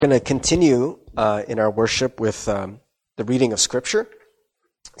We're going to continue in our worship with the reading of Scripture.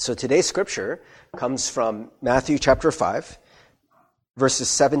 So today's Scripture comes from Matthew chapter 5, verses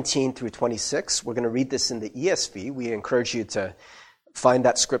 17 through 26. We're going to read this in the ESV. We encourage you to find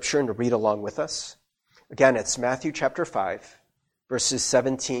that Scripture and to read along with us. Again, it's Matthew chapter 5, verses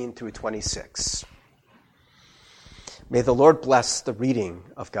 17 through 26. May the Lord bless the reading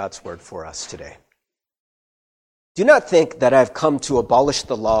of God's word for us today. Do not think that I have come to abolish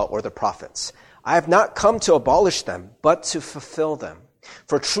the law or the prophets. I have not come to abolish them, but to fulfill them.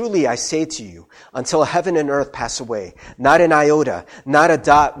 For truly I say to you, until heaven and earth pass away, not an iota, not a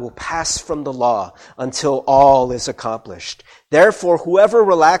dot will pass from the law until all is accomplished. Therefore, whoever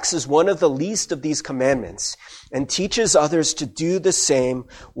relaxes one of the least of these commandments and teaches others to do the same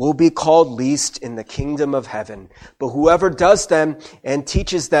will be called least in the kingdom of heaven. But whoever does them and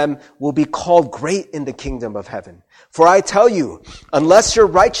teaches them will be called great in the kingdom of heaven. For I tell you, unless your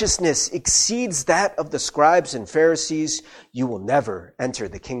righteousness exceeds that of the scribes and Pharisees, you will never enter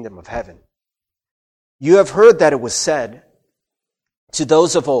the kingdom of heaven. You have heard that it was said to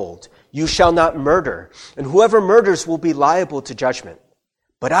those of old, you shall not murder, and whoever murders will be liable to judgment.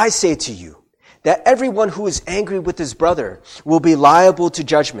 But I say to you that everyone who is angry with his brother will be liable to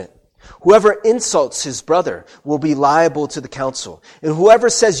judgment. Whoever insults his brother will be liable to the council, and whoever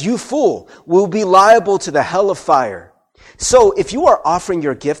says, you fool, will be liable to the hell of fire. So if you are offering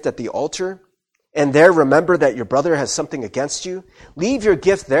your gift at the altar, and there remember that your brother has something against you, leave your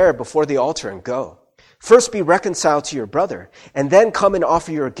gift there before the altar and go. First be reconciled to your brother, and then come and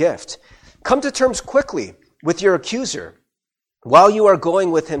offer your gift. Come to terms quickly with your accuser while you are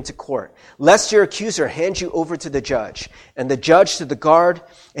going with him to court, lest your accuser hand you over to the judge, and the judge to the guard,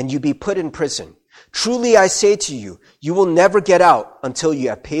 and you be put in prison. Truly I say to you, you will never get out until you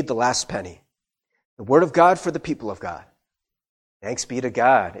have paid the last penny. The word of God for the people of God. Thanks be to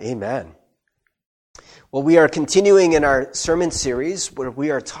God. Amen. Well, we are continuing in our sermon series where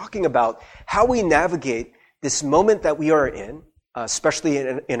we are talking about how we navigate this moment that we are in, especially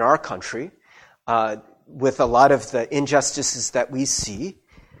in our country, with a lot of the injustices that we see,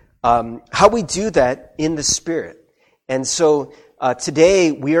 how we do that in the Spirit. And so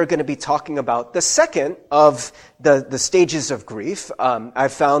today we are going to be talking about the second of the stages of grief.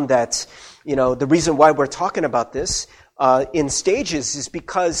 I've found that, the reason why we're talking about this in stages is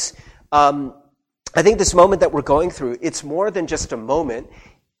because I think this moment that we're going through, it's more than just a moment.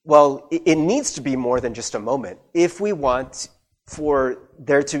 Well, it needs to be more than just a moment if we want for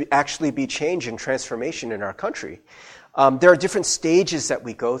there to actually be change and transformation in our country. There are different stages that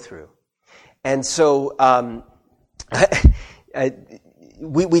we go through. And so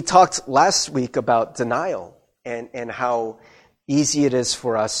we talked last week about denial and how easy it is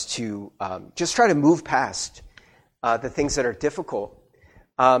for us to just try to move past the things that are difficult.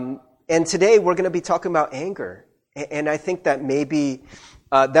 And today we're going to be talking about anger. And I think that maybe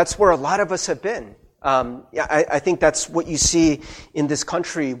that's where a lot of us have been. I think that's what you see in this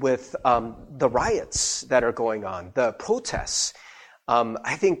country with the riots that are going on, the protests.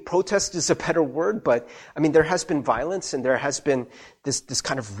 I think protest is a better word, but there has been violence and there has been this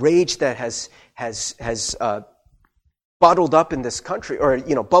kind of rage that has bottled up in this country, or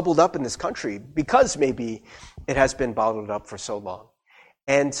bubbled up in this country because maybe it has been bottled up for so long.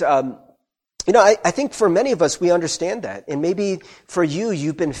 And, I think for many of us, we understand that. And maybe for you,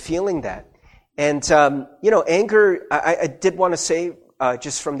 you've been feeling that. And, anger, I did want to say,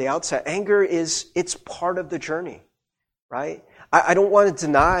 just from the outset, anger it's part of the journey, right? I don't want to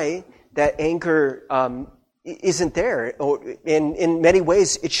deny that anger, isn't there. Or in many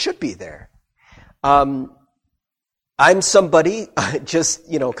ways, it should be there. I'm somebody, just,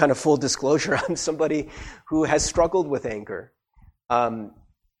 kind of full disclosure, I'm somebody who has struggled with anger.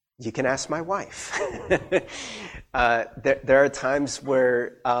 You can ask my wife. There are times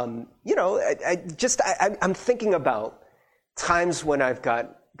where, I'm thinking about times when I've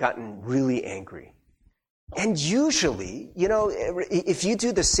gotten really angry. And usually, if you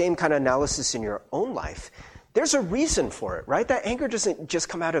do the same kind of analysis in your own life, there's a reason for it, right? That anger doesn't just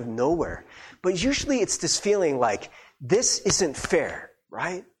come out of nowhere. But usually it's this feeling like, this isn't fair,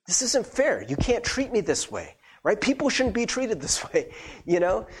 right? This isn't fair. You can't treat me this way. Right? People shouldn't be treated this way,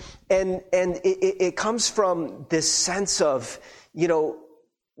 And it comes from this sense of,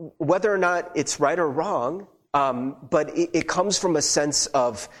 whether or not it's right or wrong, but it comes from a sense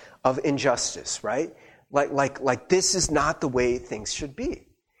of injustice, right? Like this is not the way things should be.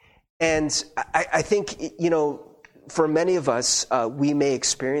 And I think, for many of us, we may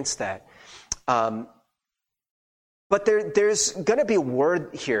experience that. But there's going to be a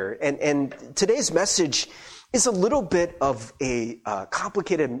word here, and today's message is a little bit of a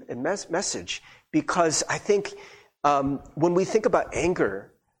complicated message, because I think when we think about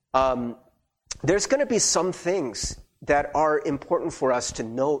anger, there's going to be some things that are important for us to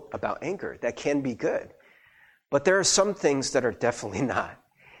note about anger that can be good. But there are some things that are definitely not.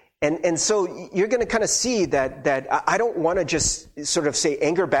 And so you're going to kind of see that I don't want to just sort of say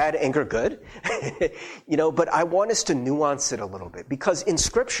anger bad, anger good, but I want us to nuance it a little bit, because in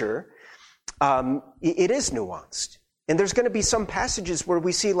Scripture, it is nuanced. And there's going to be some passages where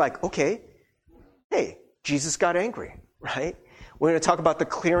we see like, okay, hey, Jesus got angry, right? We're going to talk about the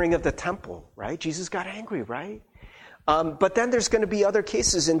clearing of the temple, right? Jesus got angry, right? But then there's going to be other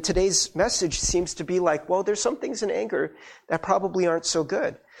cases, and today's message seems to be like, well, there's some things in anger that probably aren't so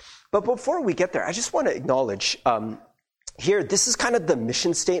good. But before we get there, I just want to acknowledge here, this is kind of the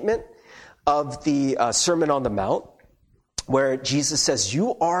mission statement of the Sermon on the Mount, where Jesus says,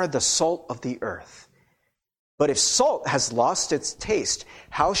 you are the salt of the earth. But if salt has lost its taste,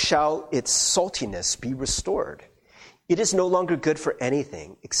 how shall its saltiness be restored? It is no longer good for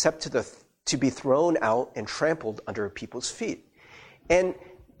anything except to be thrown out and trampled under people's feet. And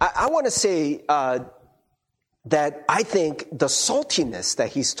I want to say that I think the saltiness that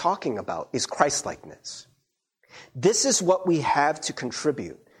he's talking about is Christ-likeness. This is what we have to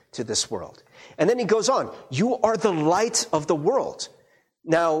contribute to this world. And then he goes on, you are the light of the world.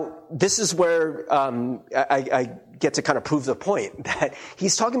 Now, this is where I get to kind of prove the point that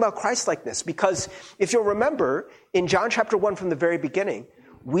he's talking about Christ-likeness, because if you'll remember, in John chapter 1 from the very beginning,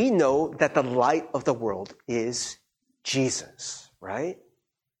 we know that the light of the world is Jesus, right?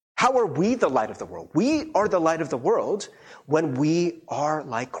 How are we the light of the world? We are the light of the world when we are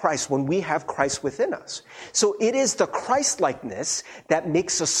like Christ, when we have Christ within us. So it is the Christ-likeness that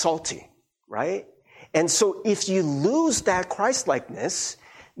makes us salty, right? And so if you lose that Christ-likeness,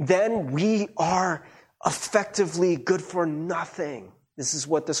 then we are effectively good for nothing. This is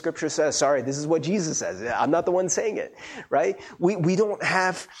what the Scripture says. Sorry, this is what Jesus says. I'm not the one saying it, right? We don't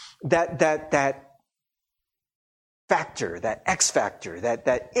have that factor, that X factor,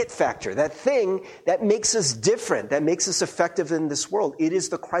 that it factor, that thing that makes us different, that makes us effective in this world. It is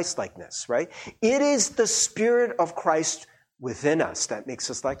the Christ-likeness, right? It is the Spirit of Christ within us that makes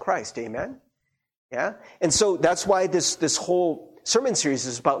us like Christ. Amen? Yeah? And so that's why this whole sermon series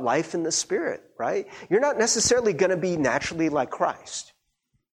is about life in the Spirit, right? You're not necessarily going to be naturally like Christ,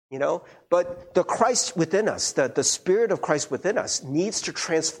 but the Christ within us, the Spirit of Christ within us needs to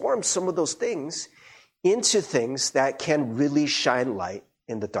transform some of those things into things that can really shine light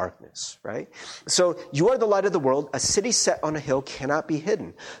in the darkness, right? So you are the light of the world. A city set on a hill cannot be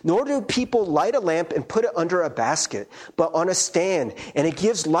hidden. Nor do people light a lamp and put it under a basket, but on a stand, and it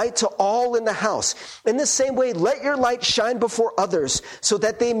gives light to all in the house. In the same way, let your light shine before others so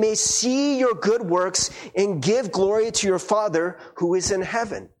that they may see your good works and give glory to your Father who is in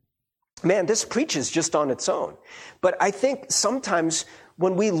heaven. Man, this preaches just on its own. But I think sometimes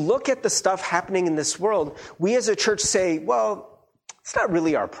when we look at the stuff happening in this world, we as a church say, well, it's not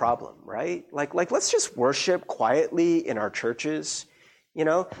really our problem, right? Like let's just worship quietly in our churches,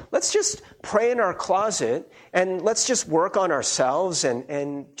 Let's just pray in our closet, and let's just work on ourselves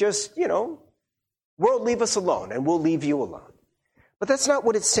and just, world, leave us alone, and we'll leave you alone. But that's not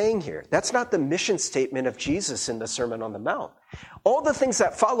what it's saying here. That's not the mission statement of Jesus in the Sermon on the Mount. All the things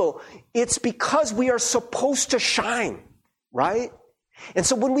that follow, it's because we are supposed to shine, right? And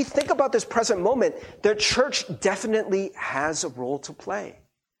so when we think about this present moment, the church definitely has a role to play,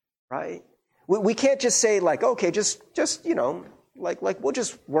 right? We can't just say okay, just we'll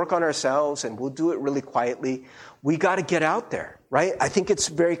just work on ourselves and we'll do it really quietly. We got to get out there, right? I think it's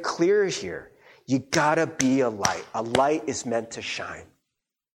very clear here. You got to be a light. A light is meant to shine.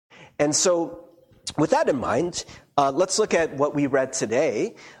 And so with that in mind, let's look at what we read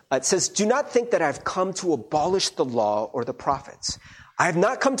today. It says, do not think that I've come to abolish the law or the prophets. I have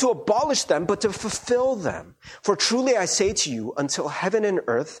not come to abolish them, but to fulfill them. For truly I say to you, until heaven and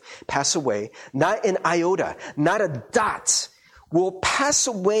earth pass away, not an iota, not a dot will pass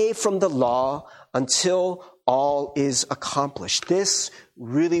away from the law until all is accomplished. This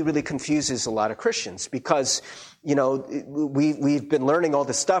really, really confuses a lot of Christians because, we've been learning all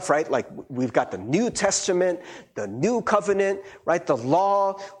this stuff, right? Like we've got the New Testament, the New Covenant, right? The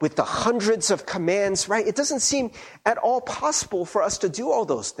law with the hundreds of commands, right? It doesn't seem at all possible for us to do all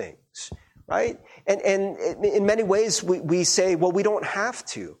those things, right? And in many ways we say, well, we don't have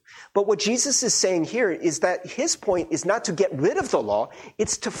to. But what Jesus is saying here is that his point is not to get rid of the law,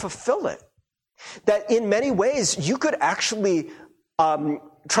 it's to fulfill it. That in many ways you could actually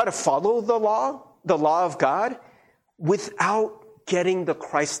try to follow the law of God, without getting the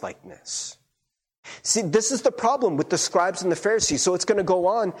Christ-likeness. See, this is the problem with the scribes and the Pharisees. So it's going to go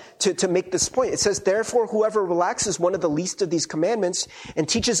on to make this point. It says, therefore, whoever relaxes one of the least of these commandments and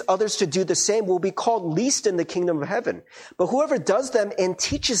teaches others to do the same will be called least in the kingdom of heaven. But whoever does them and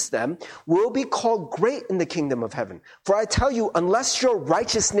teaches them will be called great in the kingdom of heaven. For I tell you, unless your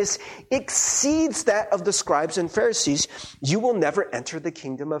righteousness exceeds that of the scribes and Pharisees, you will never enter the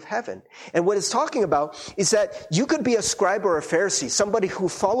kingdom of heaven. And what it's talking about is that you could be a scribe or a Pharisee, somebody who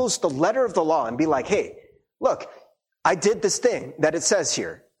follows the letter of the law and be like, hey, look, I did this thing that it says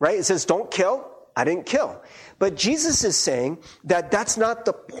here, right? It says, don't kill. I didn't kill. But Jesus is saying that that's not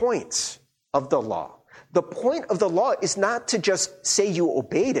the point of the law. The point of the law is not to just say you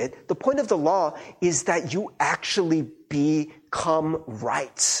obeyed it. The point of the law is that you actually become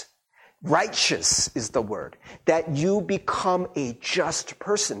right. Righteous is the word. That you become a just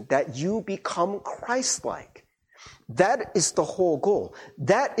person. That you become Christ-like. That is the whole goal.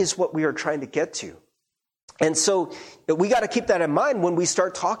 That is what we are trying to get to. And so we got to keep that in mind when we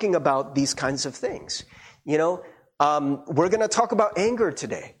start talking about these kinds of things. You know, we're going to talk about anger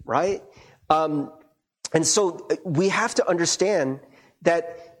today, right? And so we have to understand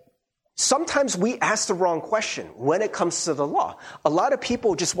that sometimes we ask the wrong question when it comes to the law. A lot of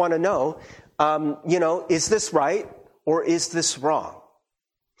people just want to know, is this right or is this wrong?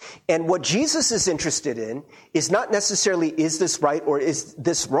 And what Jesus is interested in is not necessarily, is this right or is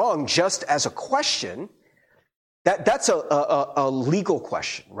this wrong, just as a question. That's a legal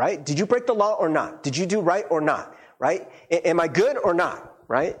question, right? Did you break the law or not? Did you do right or not, right? Am I good or not,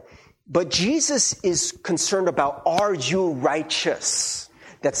 right? But Jesus is concerned about, are you righteous?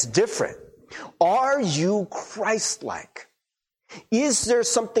 That's different. Are you Christ-like? Is there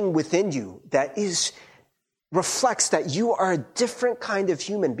something within you that reflects that you are a different kind of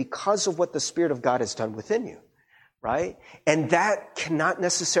human because of what the Spirit of God has done within you, right? And that cannot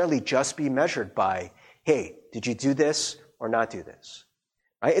necessarily just be measured by, hey, did you do this or not do this,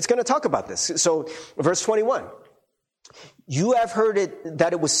 right? It's going to talk about this. So verse 21, you have heard it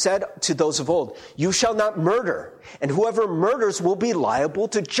that it was said to those of old, you shall not murder, and whoever murders will be liable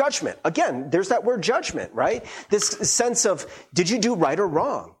to judgment. Again, there's that word judgment, right? This sense of, did you do right or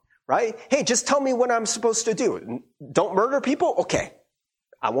wrong? Right? Hey, just tell me what I'm supposed to do. Don't murder people? Okay.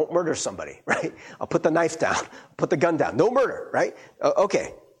 I won't murder somebody, right? I'll put the knife down, put the gun down. No murder, right?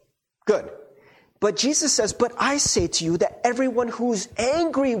 Okay. Good. But Jesus says, but I say to you that everyone who's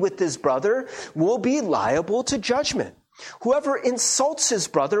angry with his brother will be liable to judgment. Whoever insults his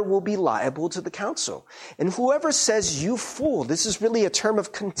brother will be liable to the council. And whoever says, you fool, this is really a term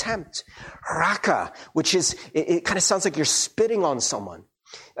of contempt. Raka, which is, it kind of sounds like you're spitting on someone.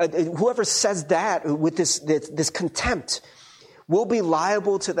 Whoever says that with this contempt will be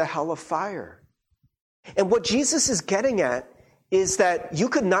liable to the hell of fire. And what Jesus is getting at is that you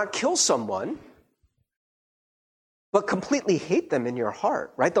could not kill someone, but completely hate them in your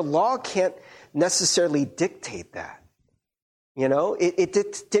heart, right? The law can't necessarily dictate that. You know, it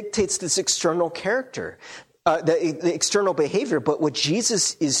dictates this external character, the external behavior. But what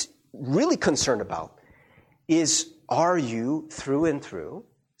Jesus is really concerned about is, are you through and through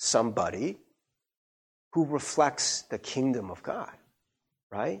somebody who reflects the kingdom of God,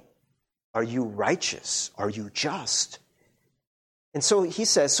 right? Are you righteous? Are you just? And so he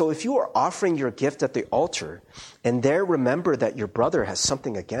says, so if you are offering your gift at the altar and there remember that your brother has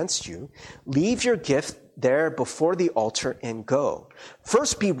something against you, leave your gift there before the altar and go.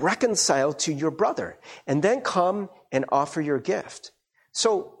 First be reconciled to your brother and then come and offer your gift.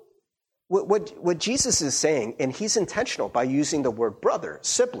 So what Jesus is saying, and he's intentional by using the word brother,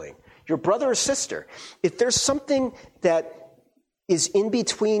 sibling, your brother or sister, if there's something that is in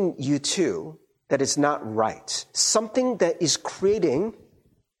between you two that is not right, something that is creating,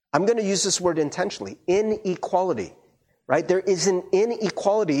 I'm going to use this word intentionally, inequality, right? There is an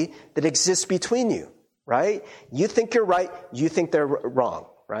inequality that exists between you, right? You think you're right, you think they're wrong,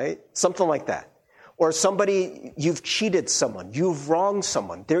 right? Something like that. Or somebody, you've cheated someone, you've wronged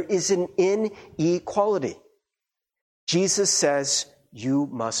someone. There is an inequality. Jesus says you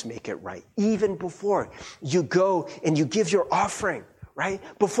must make it right. Even before you go and you give your offering, right?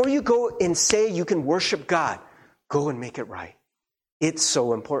 Before you go and say you can worship God, go and make it right. It's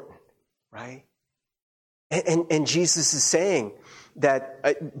so important, right? And Jesus is saying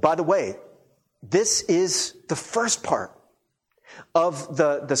that, by the way, this is the first part of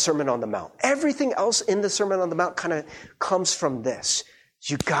the Sermon on the Mount. Everything else in the Sermon on the Mount kind of comes from this.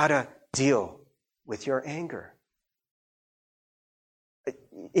 You gotta deal with your anger.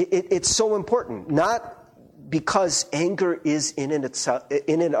 It's so important, not because anger is in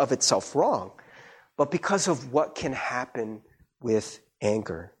and of itself wrong, but because of what can happen with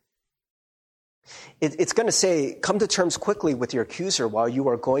anger. It's going to say, come to terms quickly with your accuser while you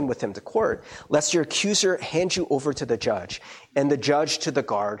are going with him to court, lest your accuser hand you over to the judge, and the judge to the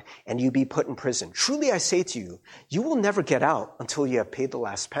guard, and you be put in prison. Truly I say to you, you will never get out until you have paid the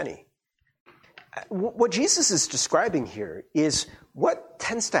last penny. What Jesus is describing here is what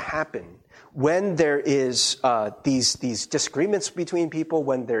tends to happen when there is these disagreements between people,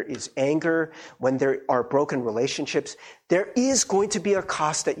 when there is anger, when there are broken relationships. There is going to be a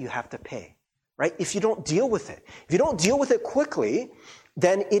cost that you have to pay. Right? If you don't deal with it, if you don't deal with it quickly,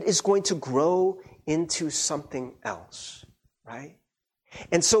 then it is going to grow into something else, right?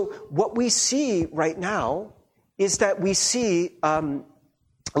 And so what we see right now is that we see a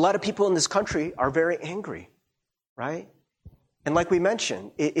lot of people in this country are very angry, right? And like we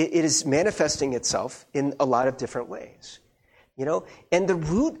mentioned, it is manifesting itself in a lot of different ways, you know? And the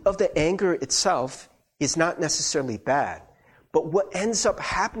root of the anger itself is not necessarily bad. But what ends up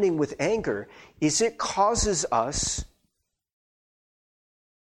happening with anger is it causes us,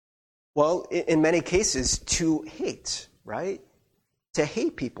 well, in many cases, to hate, right? To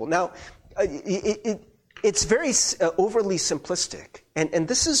hate people. Now, it's very overly simplistic. And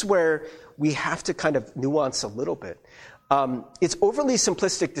this is where we have to kind of nuance a little bit. It's overly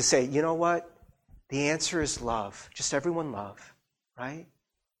simplistic to say, you know what? The answer is love. Just everyone love, right?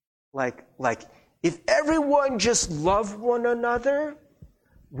 Like, if everyone just loved one another,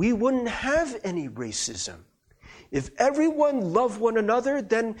 we wouldn't have any racism. If everyone loved one another,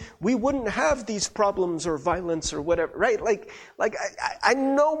 then we wouldn't have these problems or violence or whatever, right? I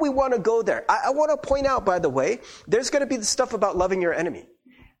know we want to go there. I want to point out, by the way, there's going to be the stuff about loving your enemy.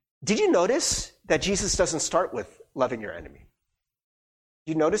 Did you notice that Jesus doesn't start with loving your enemy?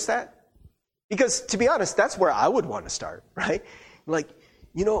 Did you notice that? Because, to be honest, that's where I would want to start, right? Like,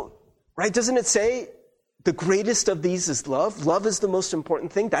 you know, right? Doesn't it say the greatest of these is love? Love is the most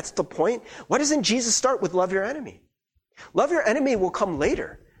important thing. That's the point. Why doesn't Jesus start with love your enemy? Love your enemy will come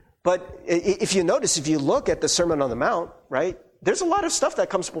later. But if you notice, if you look at the Sermon on the Mount, right, there's a lot of stuff that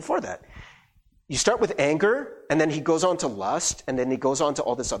comes before that. You start with anger, and then he goes on to lust, and then he goes on to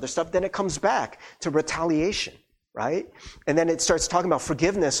all this other stuff. Then it comes back to retaliation, right? And then it starts talking about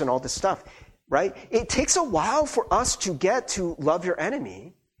forgiveness and all this stuff, right? It takes a while for us to get to love your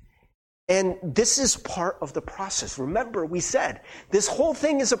enemy. And this is part of the process. Remember, we said this whole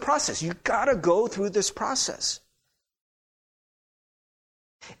thing is a process. You got to go through this process.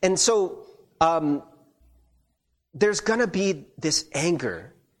 And so there's going to be this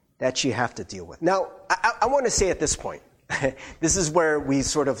anger that you have to deal with. Now, I want to say at this point, this is where we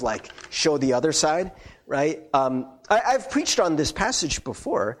sort of like show the other side, right? I've preached on this passage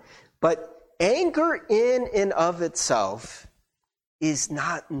before, but anger in and of itself is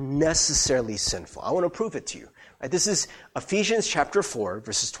not necessarily sinful. I want to prove it to you. Right? This is Ephesians chapter 4,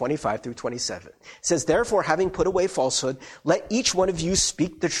 verses 25 through 27. It says, therefore, having put away falsehood, let each one of you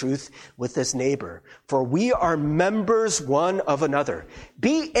speak the truth with his neighbor, for we are members one of another.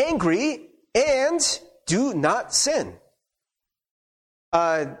 Be angry and do not sin.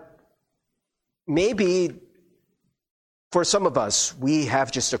 Maybe for some of us, we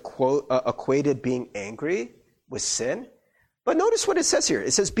have just equated being angry with sin. But notice what it says here.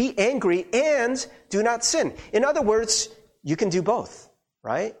 It says, be angry and do not sin. In other words, you can do both,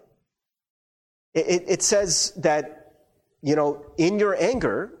 right? It says that, you know, in your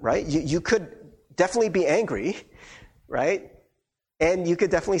anger, right, you could definitely be angry, right? And you could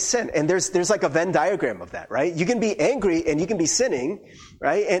definitely sin. And there's like a Venn diagram of that, right? You can be angry and you can be sinning,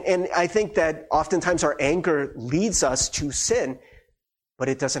 right? And I think that oftentimes our anger leads us to sin, but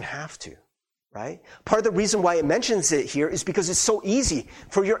it doesn't have to. Right? Part of the reason why it mentions it here is because it's so easy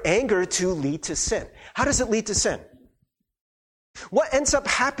for your anger to lead to sin. How does it lead to sin? What ends up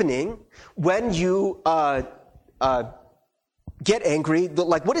happening when you get angry?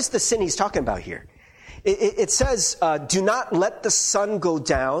 Like, what is the sin he's talking about here? It says, do not let the sun go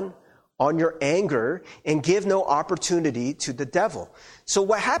down on your anger and give no opportunity to the devil. So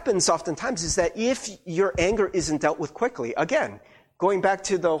what happens oftentimes is that if your anger isn't dealt with quickly, again, going back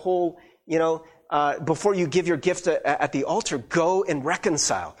to the whole, you know, before you give your gift at the altar, go and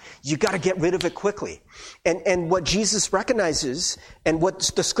reconcile. You got to get rid of it quickly. And what Jesus recognizes and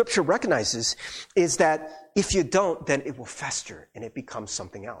what the scripture recognizes is that if you don't, then it will fester and it becomes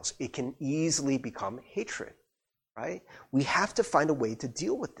something else. It can easily become hatred, right? We have to find a way to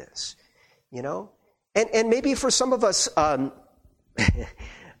deal with this, you know? And maybe for some of us, I'll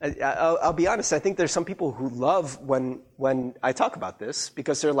be honest, I think there's some people who love when I talk about this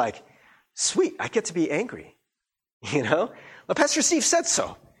because they're like, sweet, I get to be angry, you know? Well, Pastor Steve said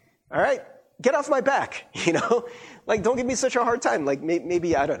so, all right? get off my back, Like, don't give me such a hard time. Like,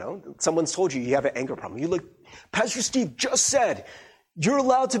 maybe, I don't know, someone's told you have an anger problem. You look, Pastor Steve just said, you're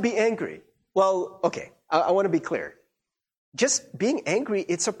allowed to be angry. Well, okay, I want to be clear. Just being angry,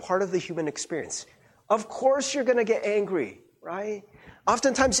 it's a part of the human experience. Of course you're going to get angry, right?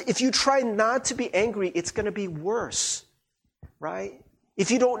 Oftentimes, if you try not to be angry, it's going to be worse, right? If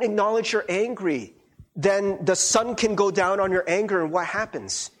you don't acknowledge you're angry, then the sun can go down on your anger, and what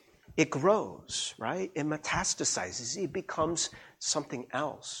happens? It grows, right? It metastasizes. It becomes something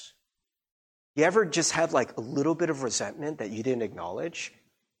else. You ever just have like a little bit of resentment that you didn't acknowledge,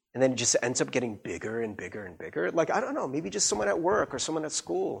 and then it just ends up getting bigger and bigger and bigger? Like, I don't know, maybe just someone at work or someone at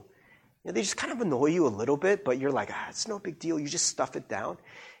school. They just kind of annoy you a little bit, but you're like, it's no big deal. You just stuff it down.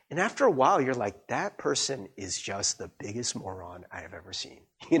 And after a while, you're like, that person is just the biggest moron I have ever seen.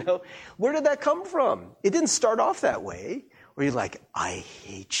 Where did that come from? It didn't start off that way. Where you're like, I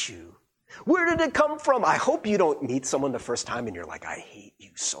hate you. Where did it come from? I hope you don't meet someone the first time and you're like, I hate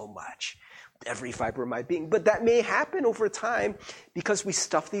you so much. Every fiber of my being. But that may happen over time because we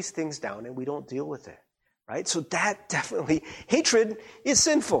stuff these things down and we don't deal with it. Right? So that definitely, hatred is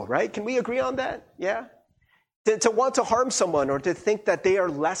sinful, right? Can we agree on that? Yeah? To want to harm someone or to think that they are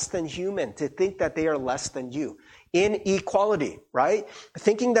less than human, to think that they are less than you. Inequality, right?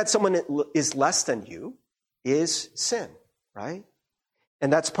 Thinking that someone is less than you is sin, right?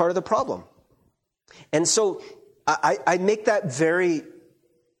 And that's part of the problem. And so I make that very,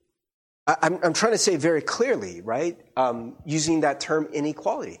 I'm trying to say very clearly, right? Using that term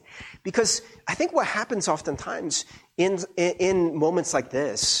inequality. Because I think what happens oftentimes in moments like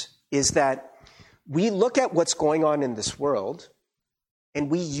this is that we look at what's going on in this world and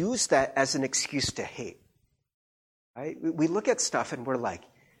we use that as an excuse to hate. Right? We look at stuff and we're like,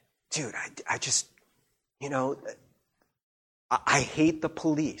 dude, I just, I hate the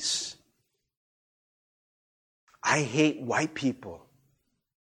police. I hate white people.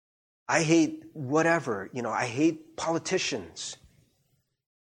 I hate whatever, I hate politicians.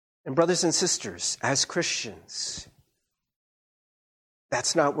 And brothers and sisters, as Christians,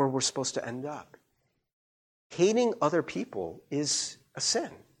 that's not where we're supposed to end up. Hating other people is a sin,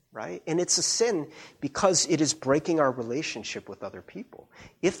 right? And it's a sin because it is breaking our relationship with other people.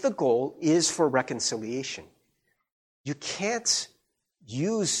 If the goal is for reconciliation, you can't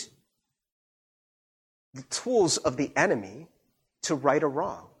use the tools of the enemy to right a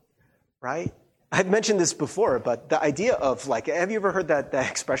wrong, right? I've mentioned this before, but the idea of like, have you ever heard that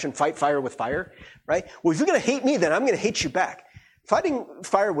expression, fight fire with fire, right? Well, if you're going to hate me, then I'm going to hate you back. Fighting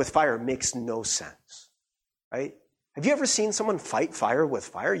fire with fire makes no sense, right? Have you ever seen someone fight fire with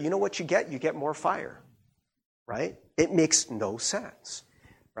fire? You know what you get? You get more fire, right? It makes no sense,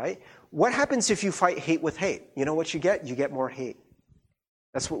 right? What happens if you fight hate with hate? You know what you get? You get more hate.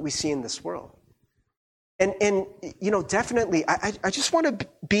 That's what we see in this world. And definitely, I just want to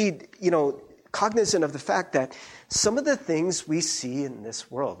be, cognizant of the fact that some of the things we see in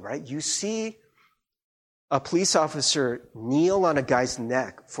this world, right? You see a police officer kneel on a guy's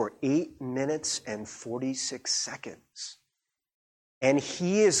neck for 8 minutes and 46 seconds. And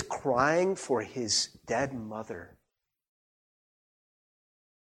he is crying for his dead mother.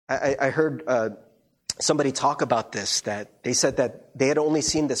 I heard somebody talk about this, that they said that they had only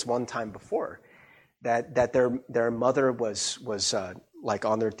seen this one time before. That their mother was like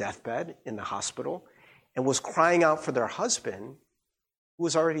on their deathbed in the hospital and was crying out for their husband who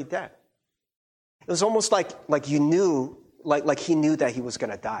was already dead. It was almost like you knew, like he knew that he was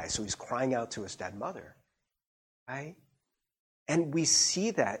going to die, so he's crying out to his dead mother, right? And we see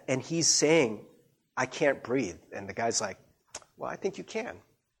that, and he's saying, I can't breathe. And the guy's like, well, I think you can.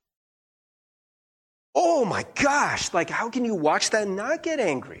 Oh my gosh, like how can you watch that and not get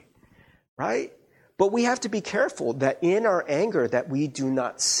angry, right? But we have to be careful that in our anger that we do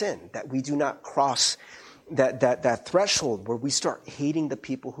not sin, that we do not cross that threshold where we start hating the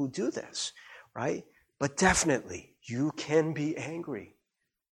people who do this, right? But definitely, you can be angry.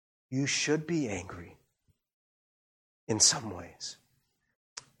 You should be angry in some ways.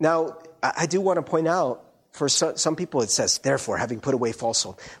 Now, I do want to point out, for some people it says, therefore, having put away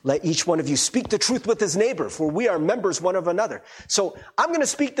falsehood, let each one of you speak the truth with his neighbor, for we are members one of another. So I'm going to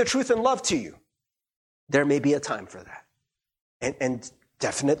speak the truth in love to you. There may be a time for that. And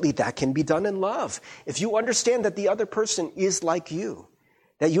definitely that can be done in love. If you understand that the other person is like you,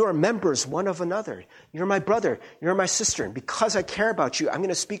 that you are members one of another. You're my brother, you're my sister, and because I care about you, I'm going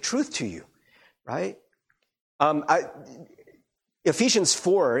to speak truth to you, right? Ephesians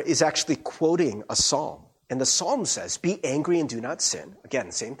 4 is actually quoting a psalm. And the psalm says, be angry and do not sin.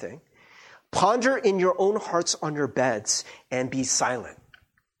 Again, same thing. Ponder in your own hearts on your beds and be silent.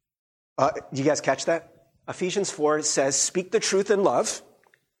 You guys catch that? Ephesians 4 says, speak the truth in love.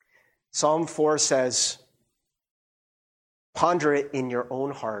 Psalm 4 says, ponder it in your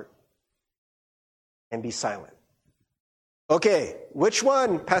own heart and be silent. Okay, which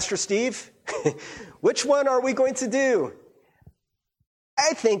one, Pastor Steve? Which one are we going to do?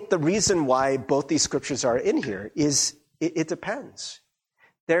 I think the reason why both these scriptures are in here is it depends.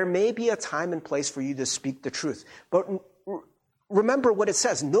 There may be a time and place for you to speak the truth, but remember what it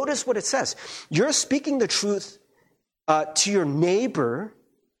says. Notice what it says. You're speaking the truth to your neighbor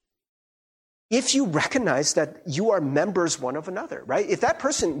if you recognize that you are members one of another, right? If that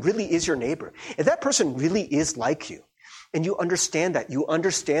person really is your neighbor, if that person really is like you, and you understand that, you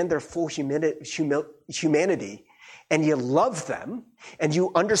understand their full humanity, and you love them, and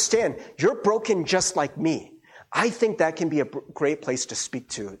you understand you're broken just like me, I think that can be a great place to speak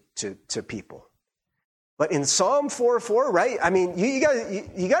to people. But in Psalm 4:4, right? I mean, you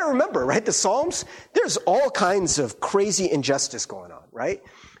got to remember, right? The Psalms, there's all kinds of crazy injustice going on, right?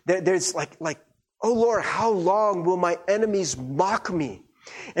 There's like, oh Lord, how long will my enemies mock me?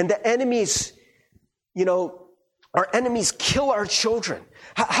 And the enemies, our enemies kill our children.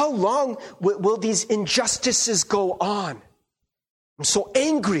 How long will these injustices go on? I'm so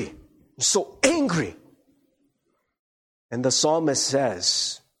angry. I'm so angry. And the psalmist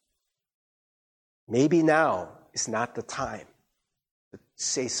says, maybe now is not the time to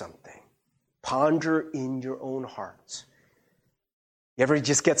say something. Ponder in your own hearts. You ever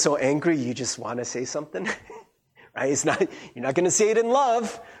just get so angry you just want to say something? Right? You're not going to say it in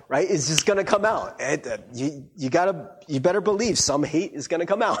love, right? It's just going to come out. You better believe some hate is going to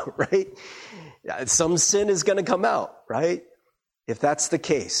come out, right? Some sin is going to come out, right? If that's the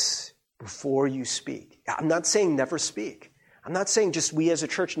case, before you speak. I'm not saying never speak. I'm not saying just we as a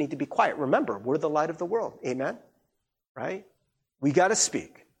church need to be quiet. Remember, we're the light of the world. Amen? Right? We got to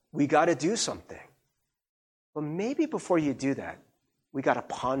speak. We got to do something. But maybe before you do that, we got to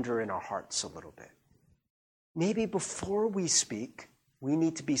ponder in our hearts a little bit. Maybe before we speak, we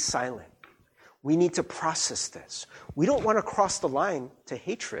need to be silent. We need to process this. We don't want to cross the line to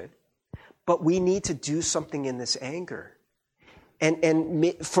hatred, but we need to do something in this anger.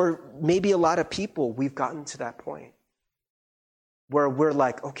 And for maybe a lot of people, we've gotten to that point where we're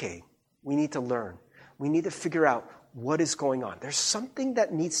like, okay, we need to learn. We need to figure out what is going on. There's something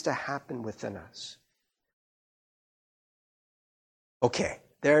that needs to happen within us. Okay,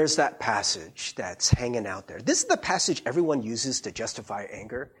 there's that passage that's hanging out there. This is the passage everyone uses to justify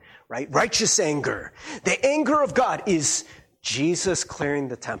anger, right? Righteous anger. The anger of God is Jesus clearing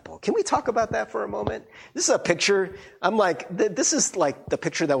the temple. Can we talk about that for a moment? This is a picture. I'm like, this is like the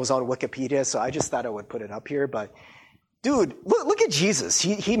picture that was on Wikipedia, so I just thought I would put it up here. But dude, look at Jesus.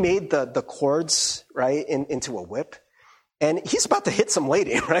 He made the cords, right, into a whip. And he's about to hit some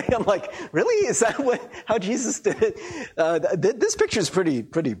lady, right? I'm like, really? Is that how Jesus did it? This picture is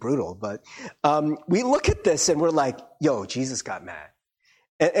pretty brutal. But we look at this and we're like, yo, Jesus got mad.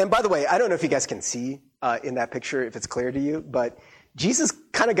 And by the way, I don't know if you guys can see in that picture, if it's clear to you, but Jesus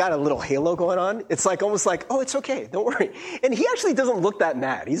kind of got a little halo going on. It's like almost like, oh, it's okay, don't worry. And he actually doesn't look that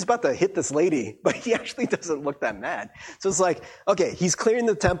mad. He's about to hit this lady, but he actually doesn't look that mad. So it's like, okay, he's clearing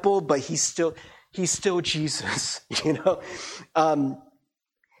the temple, but he's still Jesus,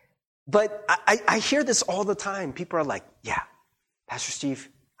 But I hear this all the time. People are like, yeah, Pastor Steve,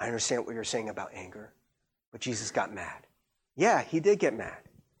 I understand what you're saying about anger, but Jesus got mad. Yeah, he did get mad.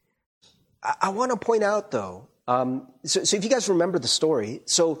 I want to point out, though, so if you guys remember the story,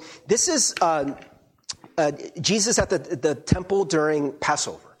 so this is Jesus at the temple during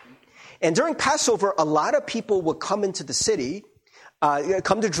Passover. And during Passover, a lot of people would come into the city,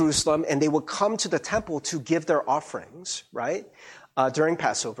 come to Jerusalem, and they would come to the temple to give their offerings, right, during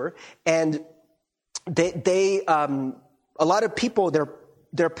Passover. And they a lot of people,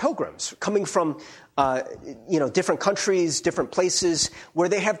 they're pilgrims coming from, different countries, different places where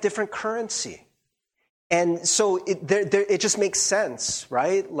they have different currency. And so it just makes sense,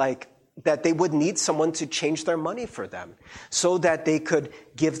 right? Like that they would need someone to change their money for them so that they could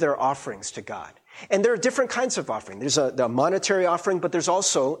give their offerings to God. And there are different kinds of offering. There's the monetary offering, but there's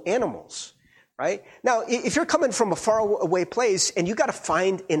also animals, right? Now, if you're coming from a far away place and you got to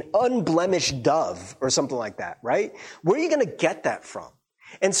find an unblemished dove or something like that, right? Where are you going to get that from?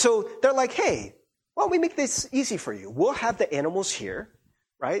 And so they're like, hey, why don't we make this easy for you? We'll have the animals here,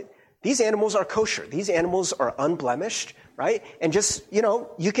 right? These animals are kosher. These animals are unblemished, right? And just,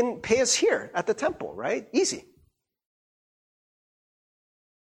 you can pay us here at the temple, right? Easy.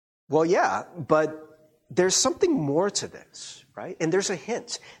 Well, yeah, but there's something more to this, right? And there's a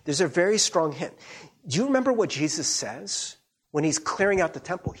hint. There's a very strong hint. Do you remember what Jesus says when he's clearing out the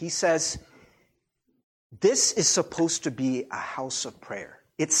temple. He says, this is supposed to be a house of prayer.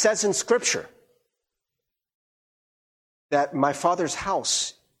 It says in Scripture that my Father's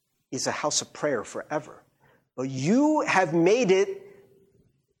house is a house of prayer forever. But you have made it,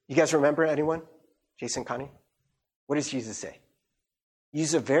 you guys remember anyone? Jason, Connie? What does Jesus say? He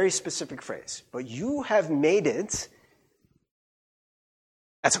uses a very specific phrase. But you have made it,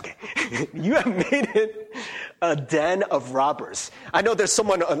 that's okay. You have made it a den of robbers. I know there's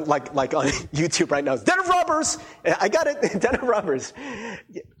someone on, like on YouTube right now. Den of robbers! I got it. Den of robbers.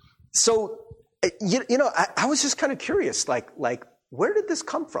 So, I was just kind of curious, like, where did this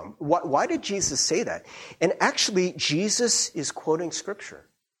come from? Why did Jesus say that? And actually, Jesus is quoting Scripture.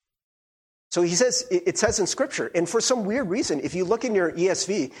 So he says, it says in Scripture, and for some weird reason, if you look in your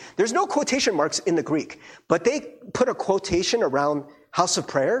ESV, there's no quotation marks in the Greek, but they put a quotation around house of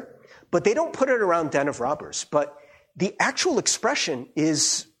prayer, but they don't put it around den of robbers. But the actual expression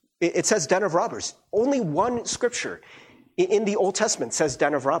is, it says den of robbers. Only one Scripture in the Old Testament says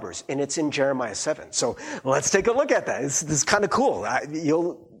den of robbers, and it's in Jeremiah 7. So let's take a look at that. This is kind of cool.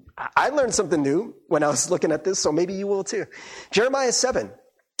 I learned something new when I was looking at this, so maybe you will too. Jeremiah 7.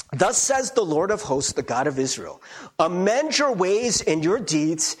 Thus says the Lord of hosts, the God of Israel, amend your ways and your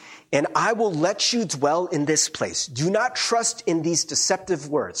deeds, and I will let you dwell in this place. Do not trust in these deceptive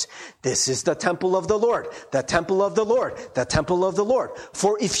words. This is the temple of the Lord, the temple of the Lord, the temple of the Lord.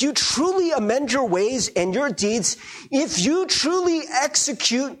 For if you truly amend your ways and your deeds, if you truly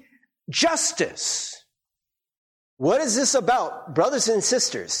execute justice. What is this about, brothers and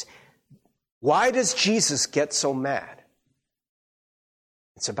sisters? Why does Jesus get so mad?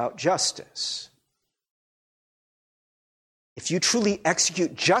 It's about justice. If you truly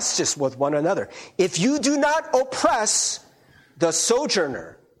execute justice with one another, if you do not oppress the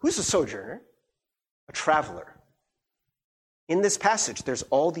sojourner. Who's a sojourner? A traveler. In this passage, there's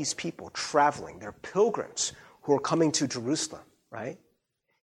all these people traveling. They're pilgrims who are coming to Jerusalem, right?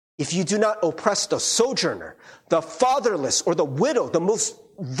 If you do not oppress the sojourner, the fatherless, or the widow, the most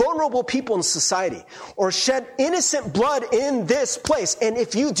vulnerable people in society, or shed innocent blood in this place, and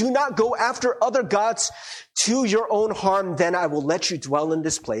if you do not go after other gods to your own harm, then I will let you dwell in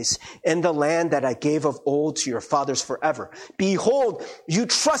this place, in the land that I gave of old to your fathers forever. Behold, you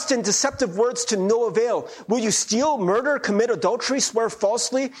trust in deceptive words to no avail. Will you steal, murder, commit adultery, swear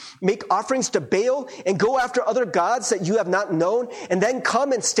falsely, make offerings to Baal, and go after other gods that you have not known, and then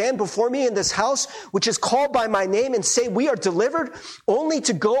come and stand before me in this house, which is called by my name, and say, we are delivered, only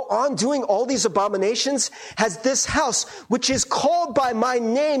to go on doing all these abominations? Has this house, which is called by my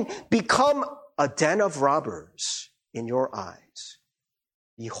name, become a den of robbers in your eyes?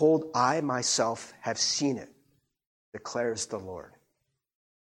 Behold, I myself have seen it, declares the Lord.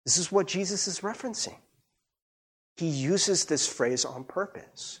 This is what Jesus is referencing. He uses this phrase on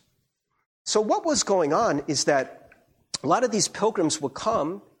purpose. So what was going on is that a lot of these pilgrims would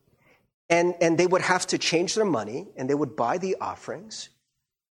come and they would have to change their money and they would buy the offerings.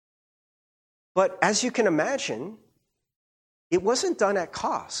 But as you can imagine, it wasn't done at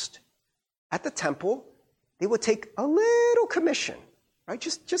cost. At the temple, they would take a little commission, right?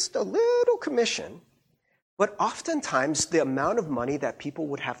 Just a little commission. But oftentimes, the amount of money that people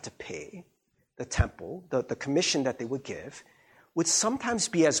would have to pay the temple, the commission that they would give, would sometimes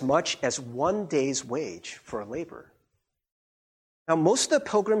be as much as 1 day's wage for a laborer. Now, most of the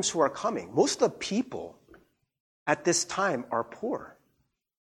pilgrims who are coming, most of the people at this time are poor.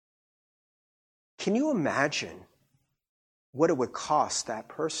 Can you imagine what it would cost that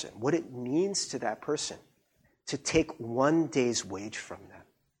person, what it means to that person to take 1 day's wage from them?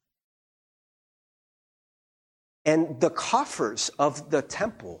 And the coffers of the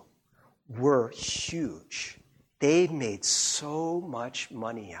temple were huge. They made so much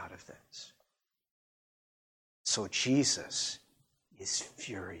money out of this. So Jesus is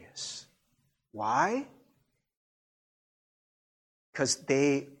furious. Why? Because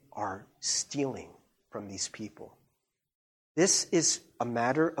they are stealing from these people. This is a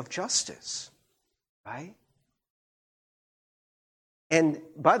matter of justice, right? And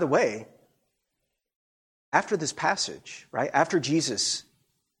by the way, after this passage, right, after Jesus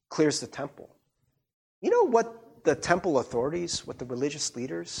clears the temple, you know what the temple authorities, what the religious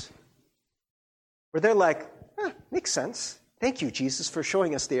leaders, where they're like, makes sense. Thank you, Jesus, for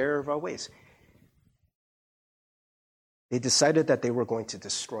showing us the error of our ways. They decided that they were going to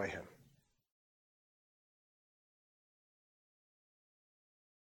destroy him.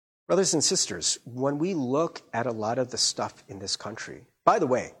 Brothers and sisters, when we look at a lot of the stuff in this country, by the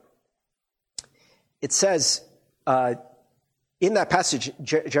way, it says in that passage,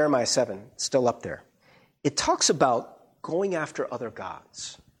 Jeremiah 7, still up there, it talks about going after other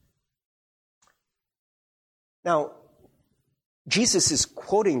gods. Now, Jesus is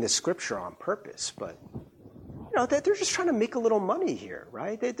quoting this scripture on purpose, but they're just trying to make a little money here,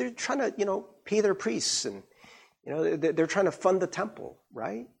 right? They're trying to, pay their priests, and they're trying to fund the temple,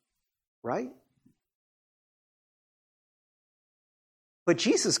 right? Right? But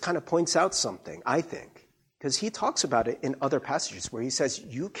Jesus kind of points out something, I think, because he talks about it in other passages where he says,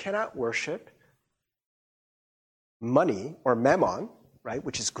 you cannot worship money or mammon, right,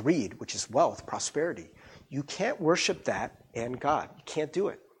 which is greed, which is wealth, prosperity. You can't worship that and God. You can't do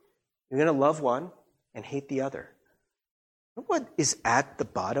it. You're going to love one and hate the other. You know what is at the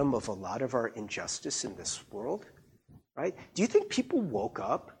bottom of a lot of our injustice in this world, right? Do you think people woke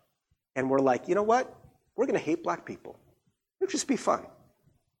up and were like, you know what? We're going to hate black people. It'll just be fun.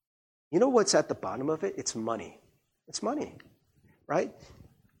 You know what's at the bottom of it? It's money. It's money, right?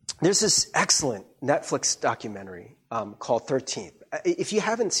 There's this excellent Netflix documentary called 13th. If you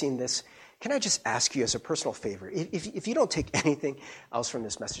haven't seen this, can I just ask you as a personal favor, if you don't take anything else from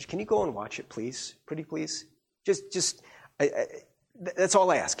this message, can you go and watch it, please? Pretty please? That's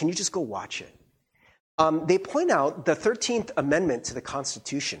all I ask. Can you just go watch it? They point out the 13th Amendment to the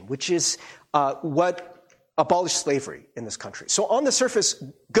Constitution, which is what abolished slavery in this country. So on the surface,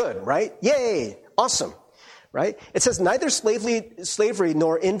 good, right? Yay, awesome, right? It says neither slavery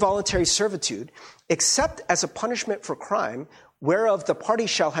nor involuntary servitude, except as a punishment for crime, whereof the party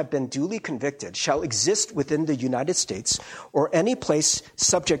shall have been duly convicted, shall exist within the United States or any place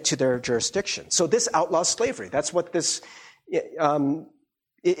subject to their jurisdiction. So this outlaws slavery. That's what this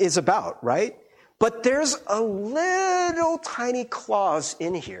is about, right? But there's a little tiny clause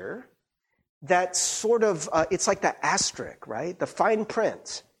in here that sort of, it's like the asterisk, right? The fine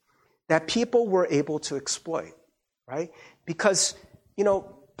print that people were able to exploit, right? Because,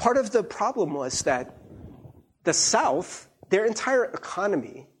 part of the problem was that the South, their entire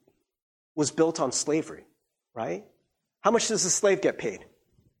economy was built on slavery, right? How much does a slave get paid?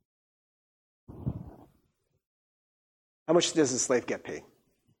 How much does a slave get paid?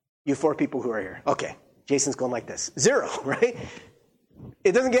 You four people who are here. Okay, Jason's going like this. 0, right?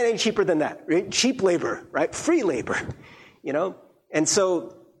 It doesn't get any cheaper than that, right? Cheap labor, right? Free labor, And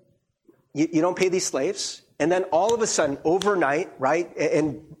so you don't pay these slaves. And then all of a sudden, overnight, right?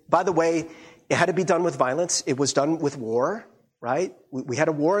 And by the way, it had to be done with violence. It was done with war, right? We had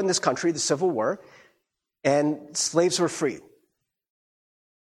a war in this country, the Civil War, and slaves were freed.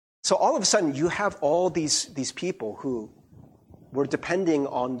 So all of a sudden, you have all these people who were depending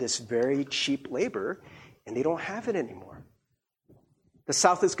on this very cheap labor, and they don't have it anymore. The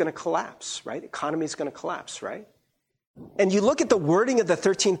South is going to collapse, right? The economy is going to collapse, right? And you look at the wording of the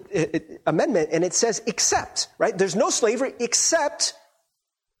 13th Amendment, and it says except, right? There's no slavery except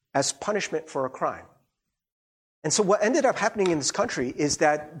as punishment for a crime. And so what ended up happening in this country is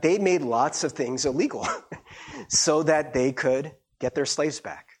that they made lots of things illegal so that they could get their slaves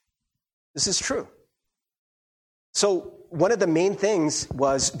back. This is true. So one of the main things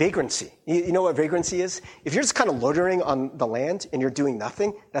was vagrancy. You know what vagrancy is? If you're just kind of loitering on the land and you're doing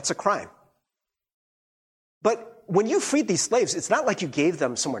nothing, that's a crime. But when you freed these slaves, it's not like you gave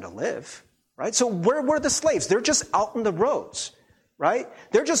them somewhere to live, right? So where were the slaves? They're just out in the roads, right?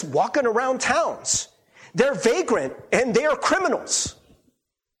 They're just walking around towns. They're vagrant and they are criminals.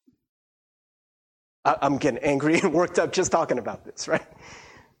 I'm getting angry and worked up just talking about this, right?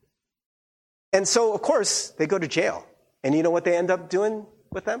 And so, of course, they go to jail. And you know what they end up doing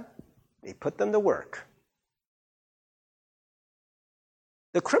with them? They put them to work.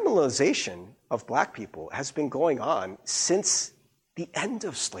 The criminalization of black people has been going on since the end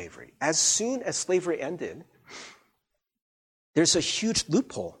of slavery. As soon as slavery ended, there's a huge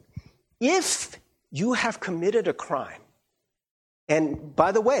loophole. If you have committed a crime, and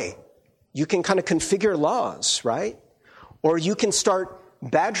by the way, you can kind of configure laws, right? Or you can start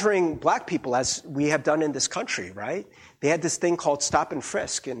badgering black people, as we have done in this country, right? They had this thing called stop and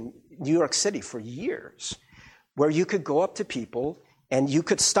frisk in New York City for years, where you could go up to people and you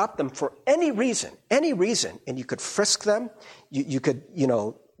could stop them for any reason, and you could frisk them. You could,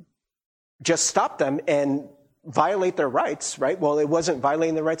 just stop them and violate their rights, right? Well, it wasn't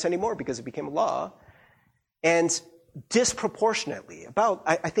violating their rights anymore because it became a law. And disproportionately,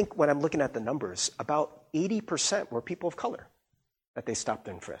 I think when I'm looking at the numbers, about 80% were people of color that they stopped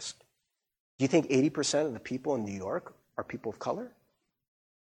and frisked. Do you think 80% of the people in New York are people of color?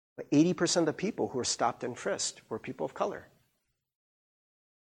 But 80% of the people who were stopped and frisked were people of color.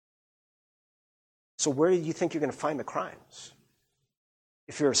 So where do you think you're going to find the crimes?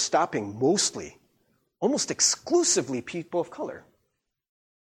 If you're stopping mostly, almost exclusively people of color,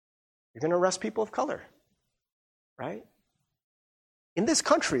 you're going to arrest people of color. right? In this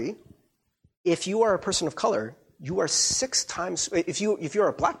country, if you are a person of color, you are 6 times, if you're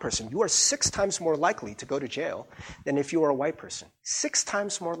a black person, you are 6 times more likely to go to jail than if you are a white person. 6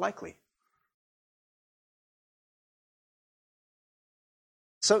 times more likely.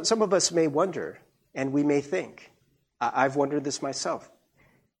 So some of us may wonder, and we may think, I've wondered this myself.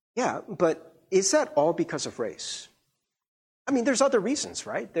 Yeah, but is that all because of race? I mean, there's other reasons,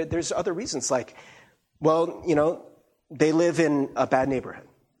 right? There's other reasons like, well, they live in a bad neighborhood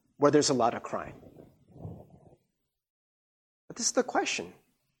where there's a lot of crime. But this is the question.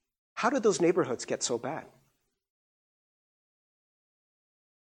 How did those neighborhoods get so bad?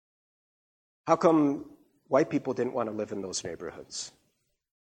 How come white people didn't want to live in those neighborhoods?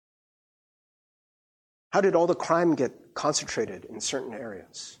 How did all the crime get concentrated in certain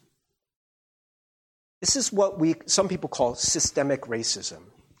areas? This is what some people call systemic racism.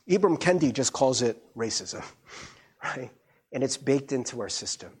 Ibram Kendi just calls it racism, right? And it's baked into our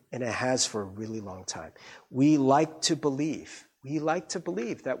system, and it has for a really long time. We like to believe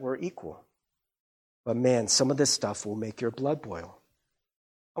that we're equal. But man, some of this stuff will make your blood boil.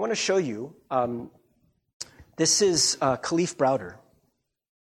 I want to show you, this is Kalief Browder.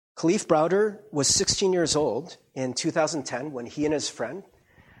 Kalief Browder was 16 years old in 2010 when he and his friend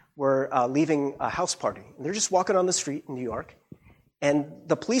were leaving a house party. And they're just walking on the street in New York, and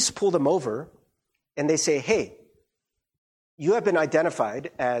the police pull them over, and they say, hey, you have been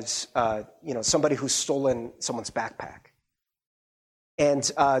identified as somebody who's stolen someone's backpack.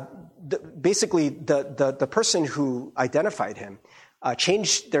 And basically, the person who identified him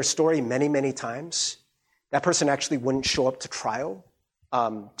changed their story many, many times. That person actually wouldn't show up to trial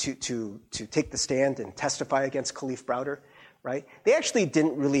to take the stand and testify against Kalief Browder, right? They actually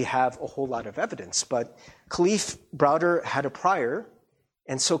didn't really have a whole lot of evidence, but Kalief Browder had a prior,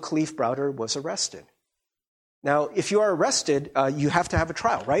 and so Kalief Browder was arrested. Now, if you are arrested, you have to have a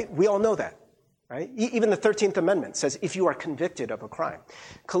trial, right? We all know that, right? Even the 13th Amendment says if you are convicted of a crime.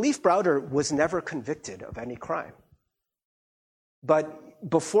 Kalief Browder was never convicted of any crime. But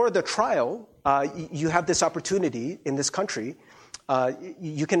before the trial, you have this opportunity in this country.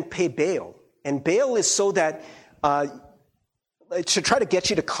 You can pay bail. And bail is so that to try to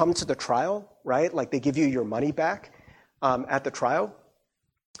get you to come to the trial, right? Like they give you your money back at the trial.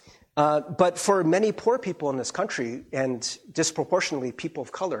 But for many poor people in this country, and disproportionately people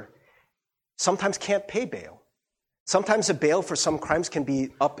of color, sometimes can't pay bail. Sometimes a bail for some crimes can be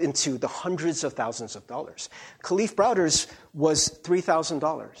up into the hundreds of thousands of dollars. Kalief Browder's was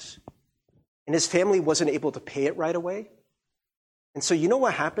 $3,000. And his family wasn't able to pay it right away. And so you know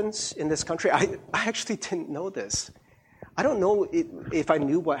what happens in this country? I actually didn't know this. I don't know if I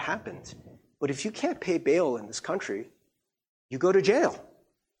knew what happened. But if you can't pay bail in this country, you go to jail.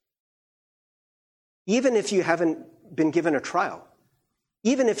 Even if you haven't been given a trial.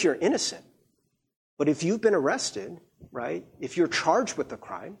 Even if you're innocent. But if you've been arrested, right, if you're charged with the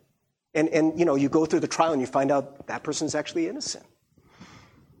crime, and you go through the trial and you find out that person's actually innocent,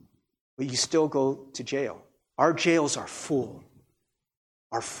 but you still go to jail. Our jails are full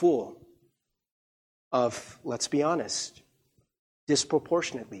of, let's be honest,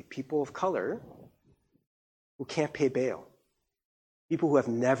 disproportionately people of color who can't pay bail, people who have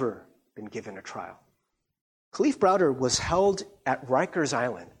never been given a trial. Kalief Browder was held at Rikers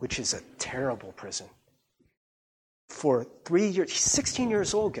Island, which is a terrible prison, for 3 years. He's 16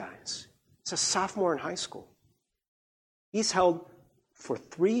 years old, guys. He's a sophomore in high school. He's held for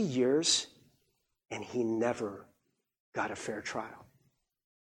 3 years, and he never got a fair trial.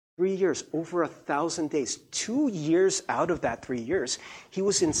 3 years, over 1,000 days. 2 years out of that 3 years, he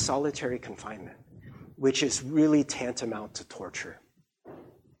was in solitary confinement, which is really tantamount to torture.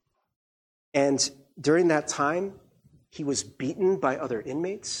 And during that time, he was beaten by other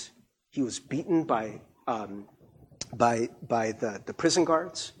inmates. He was beaten by the prison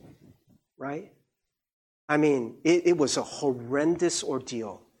guards, right? I mean, it was a horrendous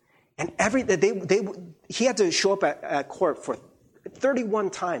ordeal. And he had to show up at court for 31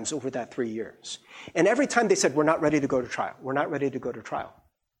 times over that 3 years. And every time they said, we're not ready to go to trial. We're not ready to go to trial.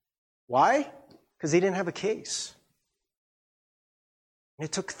 Why? Because they didn't have a case. And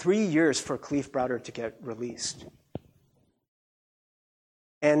it took 3 years for Kalief Browder to get released.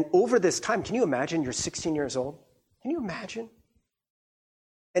 And over this time, can you imagine you're 16 years old? Can you imagine?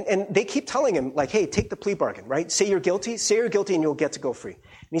 And they keep telling him, like, hey, take the plea bargain, right? Say you're guilty and you'll get to go free.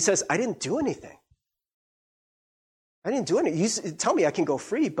 And he says, I didn't do anything. I didn't do anything. You tell me I can go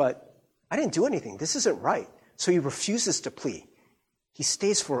free, but I didn't do anything. This isn't right. So he refuses to plea. He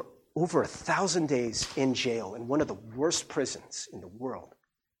stays for over 1,000 days in jail in one of the worst prisons in the world.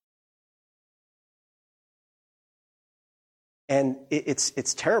 And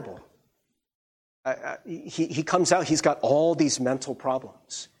it's terrible. He comes out, he's got all these mental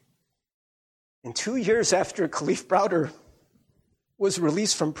problems. And 2 years after Kalief Browder was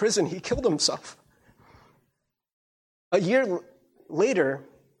released from prison, he killed himself. A year later,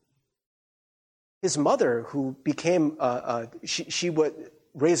 his mother, who became, she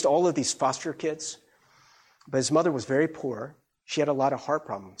raised all of these foster kids, but his mother was very poor. She had a lot of heart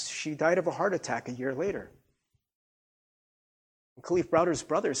problems. She died of a heart attack a year later. And Kalief Browder's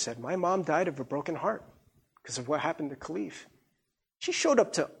brother said, my mom died of a broken heart because of what happened to Kalief. She showed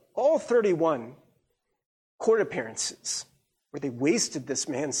up to all 31 court appearances where they wasted this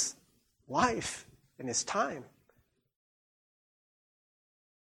man's life and his time.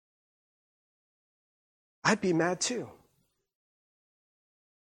 I'd be mad too.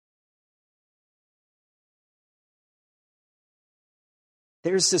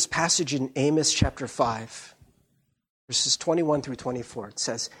 There's this passage in Amos chapter 5, verses 21 through 24. It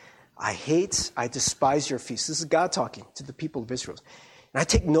says, I despise your feasts. This is God talking to the people of Israel. And I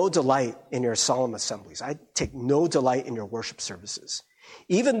take no delight in your solemn assemblies. I take no delight in your worship services.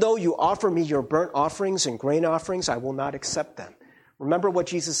 Even though you offer me your burnt offerings and grain offerings, I will not accept them. Remember what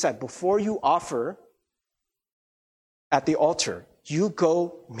Jesus said. Before you offer at the altar, you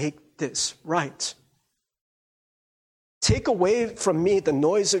go make this right. Take away from me the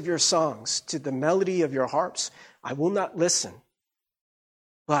noise of your songs, to the melody of your harps. I will not listen.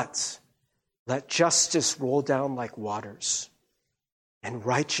 But let justice roll down like waters, and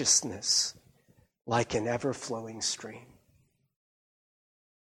righteousness like an ever-flowing stream.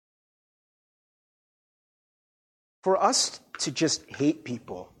 For us to just hate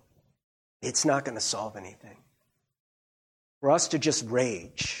people, it's not going to solve anything. For us to just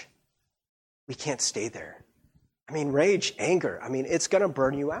rage, we can't stay there. I mean, rage, anger, it's going to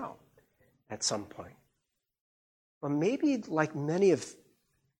burn you out at some point. But maybe like many of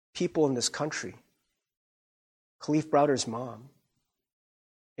people in this country, Kalief Browder's mom,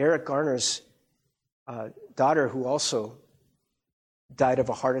 Eric Garner's daughter, who also died of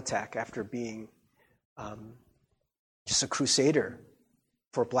a heart attack after being just a crusader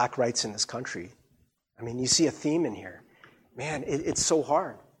for black rights in this country. You see a theme in here. Man, it's so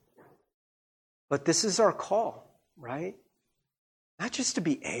hard. But this is our call, right? Not just to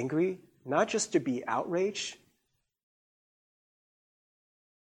be angry, not just to be outraged,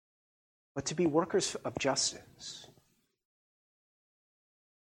 but to be workers of justice.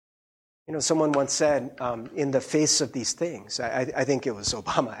 Someone once said, in the face of these things, I think it was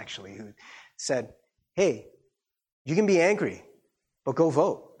Obama actually, who said, hey, you can be angry, but go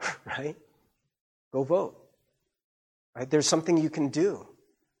vote, right? Go vote. Right? There's something you can do.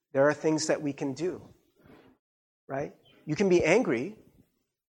 There are things that we can do, right? You can be angry,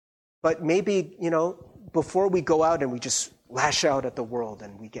 but maybe, before we go out and we just lash out at the world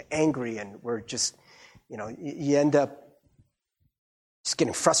and we get angry and we're just, you end up just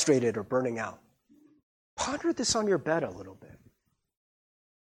getting frustrated or burning out. Ponder this on your bed a little bit.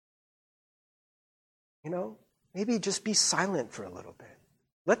 Maybe just be silent for a little bit.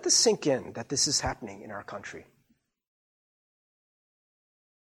 Let this sink in that this is happening in our country.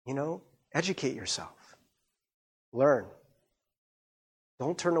 Educate yourself. Learn.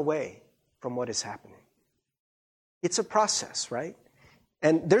 Don't turn away from what is happening. It's a process, right?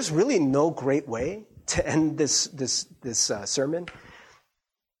 And there's really no great way to end this sermon.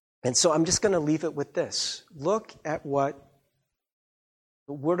 And so I'm just going to leave it with this. Look at what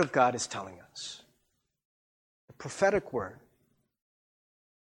the Word of God is telling us. The prophetic word.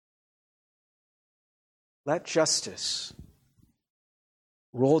 Let justice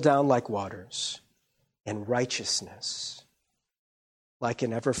roll down like waters, and righteousness like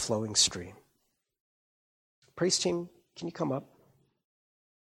an ever-flowing stream. Praise team, can you come up?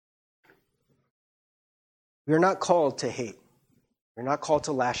 We are not called to hate. We're not called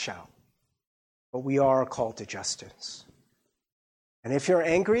to lash out. But we are called to justice. And if you're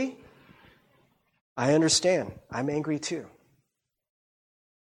angry, I understand. I'm angry too.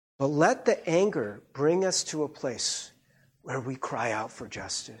 But let the anger bring us to a place where we cry out for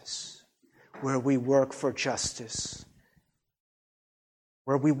justice, where we work for justice,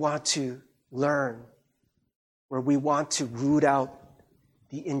 where we want to learn, where we want to root out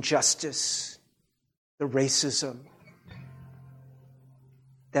the injustice, the racism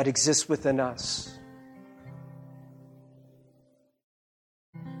that exists within us.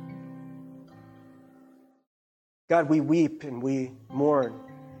 God, we weep and we mourn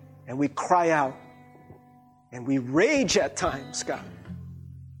and we cry out and we rage at times, God.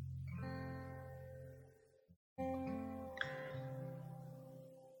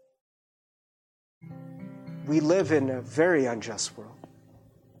 we live in a very unjust world.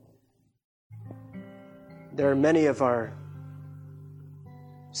 There are many of our,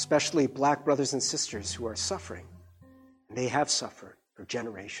 especially black brothers and sisters, who are suffering. And they have suffered for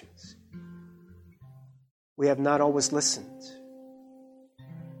generations. We have not always listened.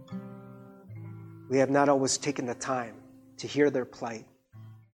 We have not always taken the time to hear their plight.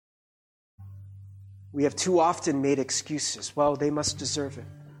 We have too often made excuses. Well, they must deserve it.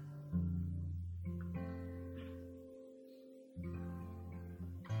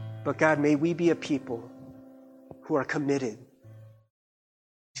 But God, may we be a people who are committed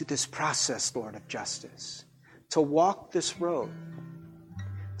to this process, Lord, of justice, to walk this road,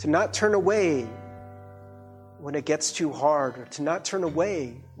 to not turn away when it gets too hard, or to not turn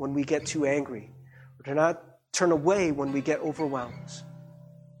away when we get too angry, or to not turn away when we get overwhelmed.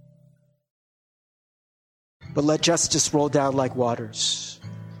 But let justice roll down like waters,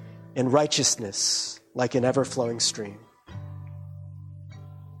 and righteousness like an ever-flowing stream.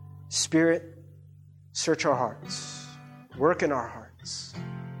 Spirit, search our hearts. Work in our hearts.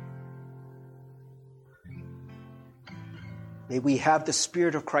 May we have the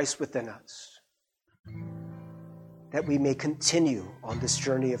Spirit of Christ within us, that we may continue on this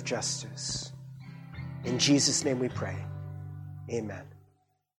journey of justice. In Jesus' name we pray. Amen.